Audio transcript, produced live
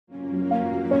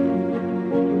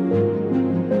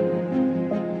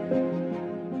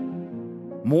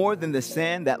More than the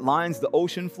sand that lines the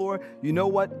ocean floor, you know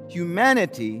what?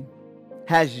 Humanity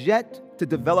has yet to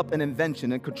develop an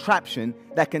invention, a contraption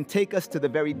that can take us to the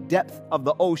very depth of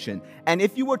the ocean. And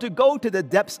if you were to go to the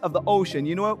depths of the ocean,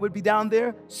 you know what would be down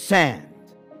there? Sand.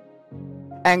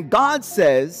 And God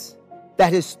says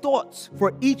that his thoughts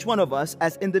for each one of us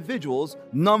as individuals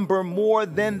number more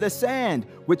than the sand,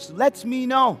 which lets me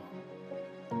know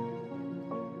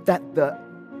that the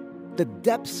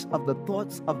depths of the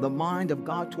thoughts of the mind of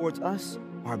God towards us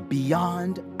are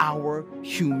beyond our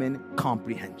human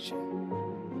comprehension.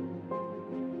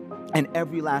 And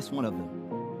every last one of them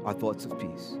are thoughts of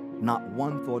peace, not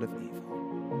one thought of evil.